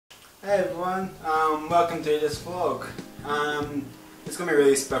Hey everyone, welcome to this vlog. It's going to be a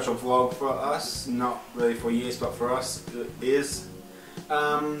really special vlog for us, not really for you, but for us it is.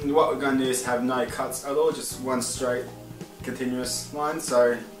 What we're going to do is have no cuts at all, just one straight continuous line,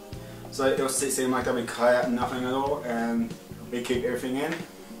 so it'll seem like that we cut out nothing at all and we keep everything in.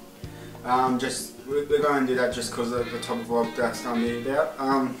 We're going to do that just because of the type of vlog that's going to be about.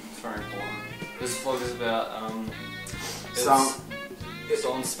 It's very important. This vlog is about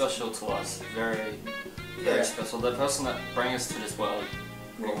someone special to us, very special. The person that brought us to this world,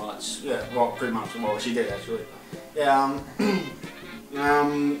 pretty much. Yeah, well, pretty much. Well, she did actually. Yeah. What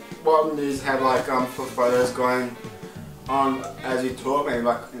I'm gonna do is have like photos going on as we talk, maybe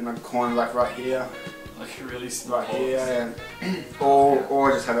like in a corner, like right here, like really small. Right here, and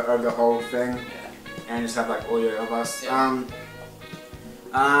or just have it over the whole thing, and just have like audio of us. Yeah.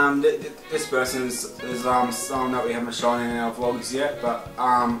 This person is someone that we haven't shown in our vlogs yet, but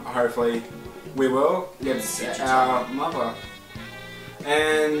hopefully we will. It's our mother.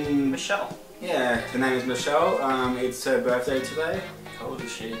 And Michelle. Yeah, her name is Michelle. It's her birthday today. How old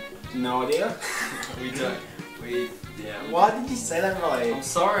is she? No idea. Why did you say that right? I'm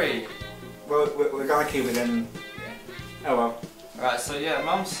sorry. We're gonna keep it in. Oh well. Alright, so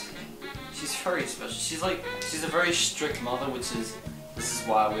yeah, she's very special. She's a very strict mother, this is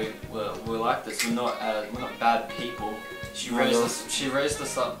why we're like this. We're not bad people. She raised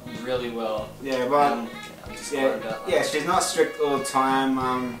us up really well. Yeah, but I'm just glad about that. Yeah, she's not strict all the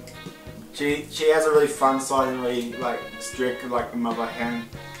time. She has a really fun side and really like strict, like the mother hen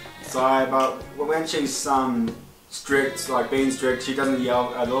side. But when she's strict, like being strict, she doesn't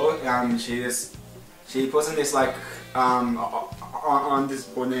yell at all. She puts in this like on this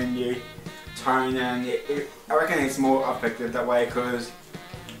in you tone, and I reckon it's more effective that way because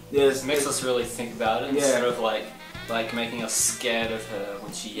it makes us really think about it instead of like making us scared of her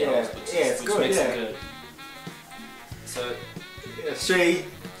when she yells, which makes it good. So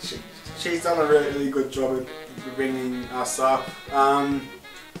she's done a really good job of bringing us up.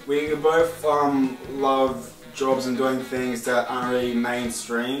 We both love jobs and doing things that aren't really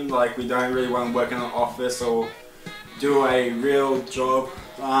mainstream. Like we don't really want to work in an office or do a real job.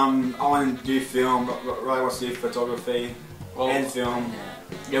 I want to do film, but really want to do photography and film.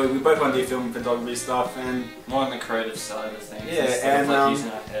 Yeah, we both want to do film and photography stuff, and more on the creative side of things. Yeah, instead of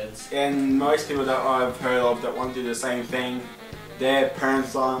using our heads. And most people that I've heard of that want to do the same thing, their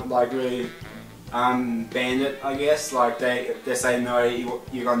parents aren't like really banned it, I guess. Like they say no,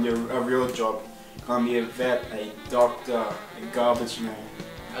 you're gonna do a real job. You're gonna be a vet, a doctor, a garbage man,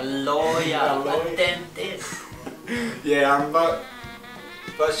 a lawyer, a dentist. Yeah, but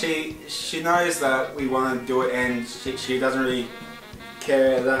she knows that we want to do it, and she doesn't really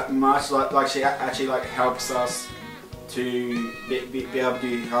care that much. Like she actually like helps us to be able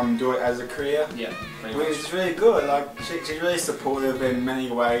to do it as a career. Yeah, which is really good. Like she's really supportive in many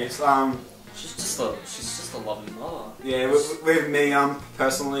ways. She's just a loving mother. Yeah, with me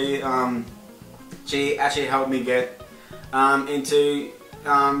personally, she actually helped me get into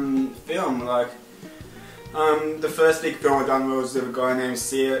film. Like the first big film I done was with a guy named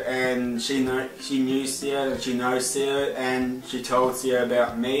Sia, and she knew Sia and she knows Sia, and she told Sia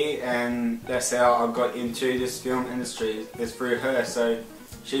about me, and that's how I got into this film industry. It's through her, so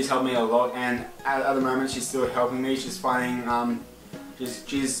she's helped me a lot, and at the moment she's still helping me. She's finding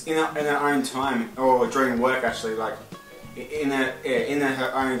she's in her own time, or during work actually, like in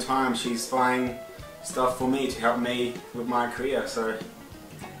her own time, she's finding stuff for me to help me with my career. So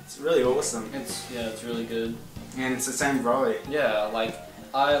it's really awesome. It's really good. And it's the same Riley. Yeah, like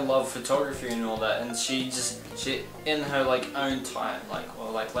I love photography and all that, and she in her like own time,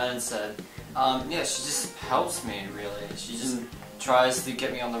 like Lan said, she just helps me really. She just tries to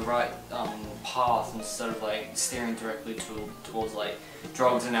get me on the right path instead of like steering directly towards like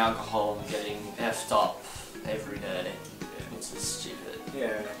drugs and alcohol and getting effed up every day, which is stupid.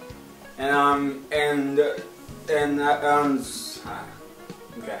 Yeah,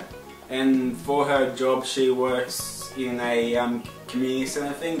 okay. And for her job, she works in a community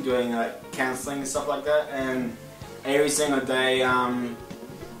center thing, doing like counselling and stuff like that. And every single day,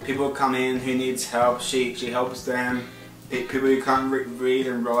 people come in who needs help. She helps them. People who can't read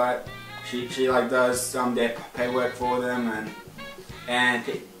and write, she like does their paperwork for them. And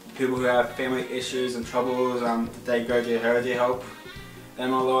people who have family issues and troubles, they go to her to help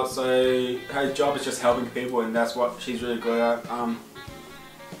them a lot. So her job is just helping people, and that's what she's really good at.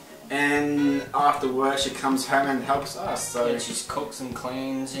 And after work she comes home and helps us. So yeah, she cooks and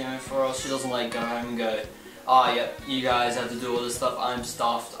cleans, for us. She doesn't like go home and go, oh yeah, you guys have to do all this stuff, I'm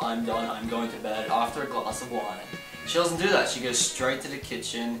stuffed, I'm done, I'm going to bed after a glass of wine. She doesn't do that. She goes straight to the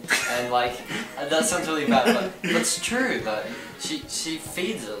kitchen and like that sounds really bad, but it's true though. She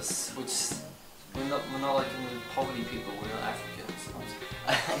feeds us, which we're not like poverty people. We're not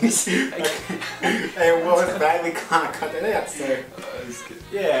Africans. Hey, what was bad? We can't cut it out. So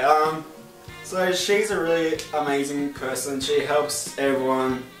yeah. So she's a really amazing person. She helps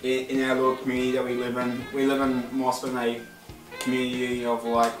everyone in our little community that we live in. We live in Mossman, a community of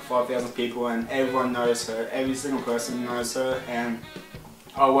like 5,000 people, and everyone knows her. Every single person knows her. And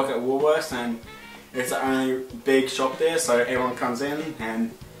I work at Woolworths, and it's the only big shop there, so everyone comes in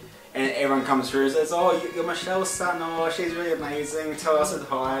and everyone comes through and says, "Oh, you're Michelle's son. Oh, she's really amazing. Tell us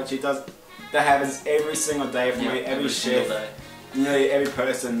hi." She does. That happens every single day for me. Every shift. Nearly every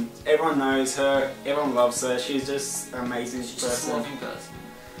person, everyone knows her, everyone loves her, she's just an amazing person. Just a loving person.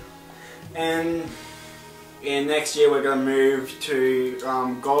 And next year we're going to move to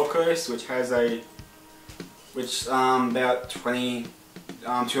Gold Coast, which has about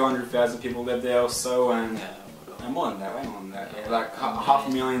 200,000 people live there or so, and more than that, way more than that. Yeah, like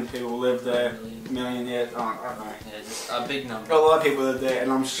 500,000 people live there, million, yeah, I don't know. Yeah, just a big number. A lot of people live there, and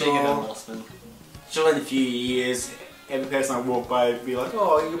I'm sure in a few years, every person I walk by would be like,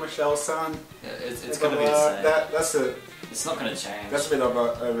 "Oh, you're Michelle's son." Yeah, it's going to be the same. It's not going to change. That's a bit of an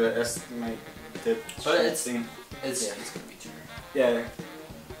overestimate. But it's going to be true. Yeah.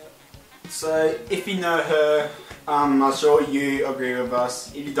 So if you know her, I'm sure you agree with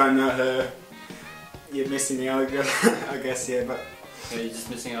us. If you don't know her, you're missing out. I guess yeah, but yeah, you're just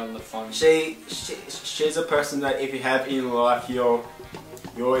missing out on the fun. She's a person that if you have in life, you're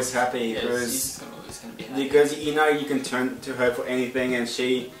always happy because you know you can turn to her for anything, and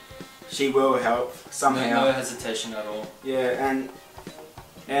she will help somehow. No hesitation at all. Yeah, and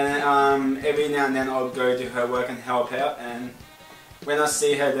every now and then I'll go to her work and help out, and when I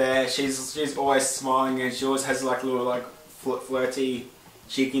see her there, she's always smiling, and she always has like a little like flirty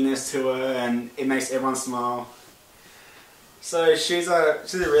cheekiness to her, and it makes everyone smile. So she's a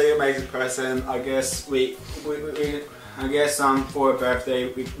really amazing person. I guess for her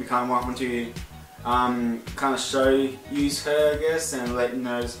birthday we kind of want to kind of use her, I guess, and let you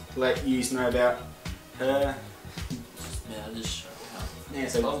know about her. Yeah, just show her. Yeah,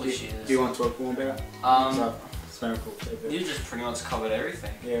 so do you want to talk more about it? You just pretty much covered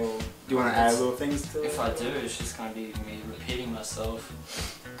everything. Yeah, well, do you want to add little things to it? If I do, it's just going to be me repeating myself.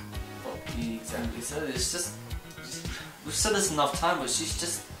 What you exactly said. It's just we've said this enough time, but she's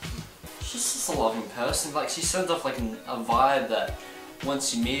just a loving person. Like, she sends off like a vibe that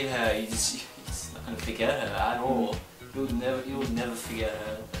once you meet her, you're just not going to forget her at all. You'll never forget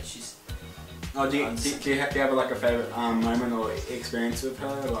her. But she's. Oh, do you have like a favourite moment or experience with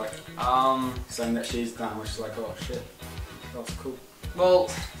her, like something that she's done, which is like, oh shit, that was cool. Well,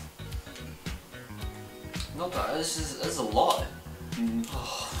 not that. There's a lot.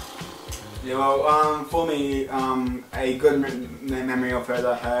 Yeah, well, for me, a good memory of her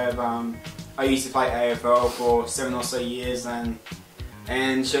that I have, I used to play AFL for 7 or so years, and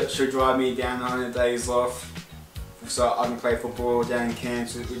she'll drive me down on the days off, so I can play football down in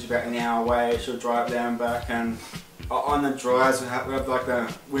Cairns, which is about an hour away. She'll drive down back, and on the drives we have like the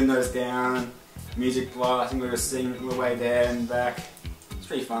windows down, music blasting, we were singing the way there and back. It's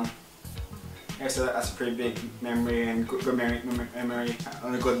pretty fun. Yeah, so that's a pretty big memory and good memory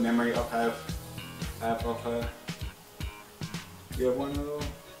and a good memory of her. Do you have one at all?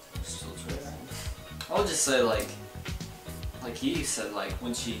 Still true. I would just say like you said, like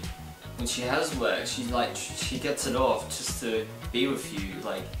when she has work, she gets it off just to be with you.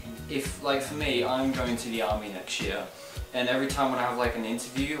 Like if like for me, I'm going to the army next year, and every time when I have like an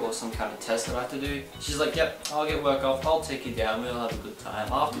interview or some kind of test that I have to do, she's like, "Yep, I'll get work off. I'll take you down. We'll have a good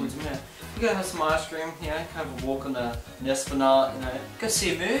time afterwards. You know, we're gonna have some ice cream. You know, have a walk on the Esplanade. You know, go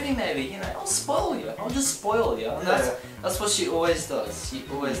see a movie maybe. You know, I'll spoil you. I'll just spoil you." And that's what she always does. She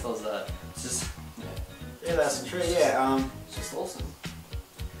always does that. It's just yeah, that's true. Yeah, it's just awesome.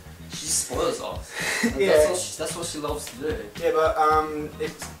 She spoils us. Yeah, that's what she loves to do. Yeah, but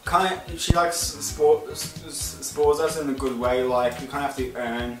it's kind of she likes spoils us in a good way. Like you kind of have to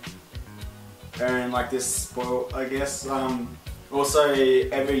earn like this spoil, I guess. Also,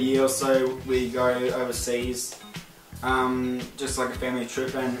 every year or so we go overseas, just like a family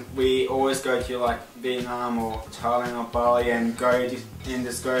trip, and we always go to like Vietnam or Thailand or Bali and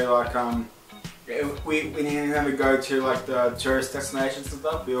just go like we never go to like the tourist destinations and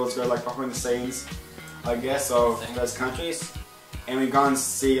stuff. We always go like behind the scenes, I guess, of those countries, and we go and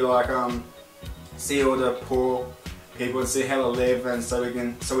see like see all the poor people and see how they live, and so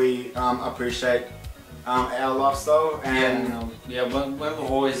we appreciate our lifestyle. And when we're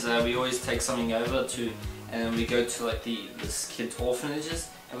always there, we always take something over to and then we go to like this kids' orphanages,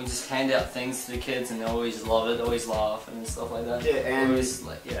 and we just hand out things to the kids, and they always love it, always laugh and stuff like that. Yeah, and always,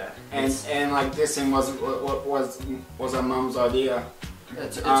 like, and like this thing was our mum's idea.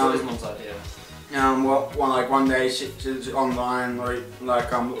 It's always mum's idea. One day she's online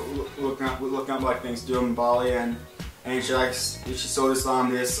looking up like things to do in Bali, and she saw this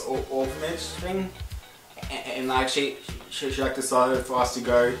orphanage thing, and like she like decided for us to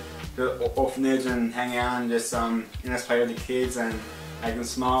go to the orphanage and hang out and just just play with the kids and make them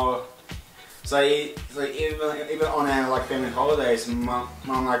smile. So even on our like family holidays, mum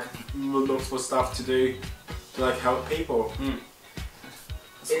like looks for stuff to do to like help people.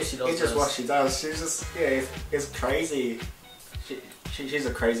 It's just what she does. She's just it's crazy. She's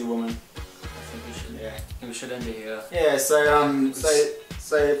a crazy woman. I think we should end it here. Yeah.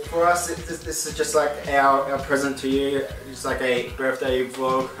 So for us, this is just like our present to you. It's like a birthday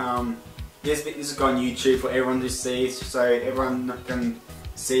vlog. This is going on YouTube for everyone to see, so everyone can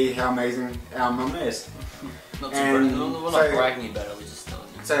see how amazing our mum is. We're not bragging about it. We're just telling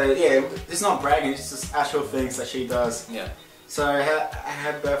you. So yeah, it's not bragging. It's just actual things that she does. Yeah. So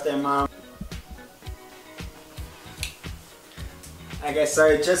happy birthday, Mum. Okay,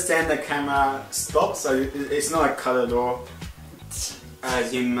 so just then the camera stopped, so it's not a cut at all,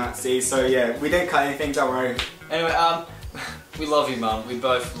 as you might see. So yeah, we didn't cut anything, don't worry. Anyway, we love you, Mum. We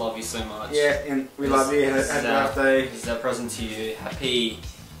both love you so much. Yeah, and we love you. Happy birthday. This is our present to you. Happy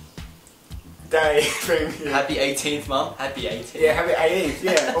day. Happy 18th, Mum. Happy 18th. Yeah, happy 18th.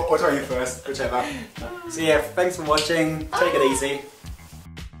 Yeah, or 21st, whichever. So yeah, thanks for watching. Take it easy.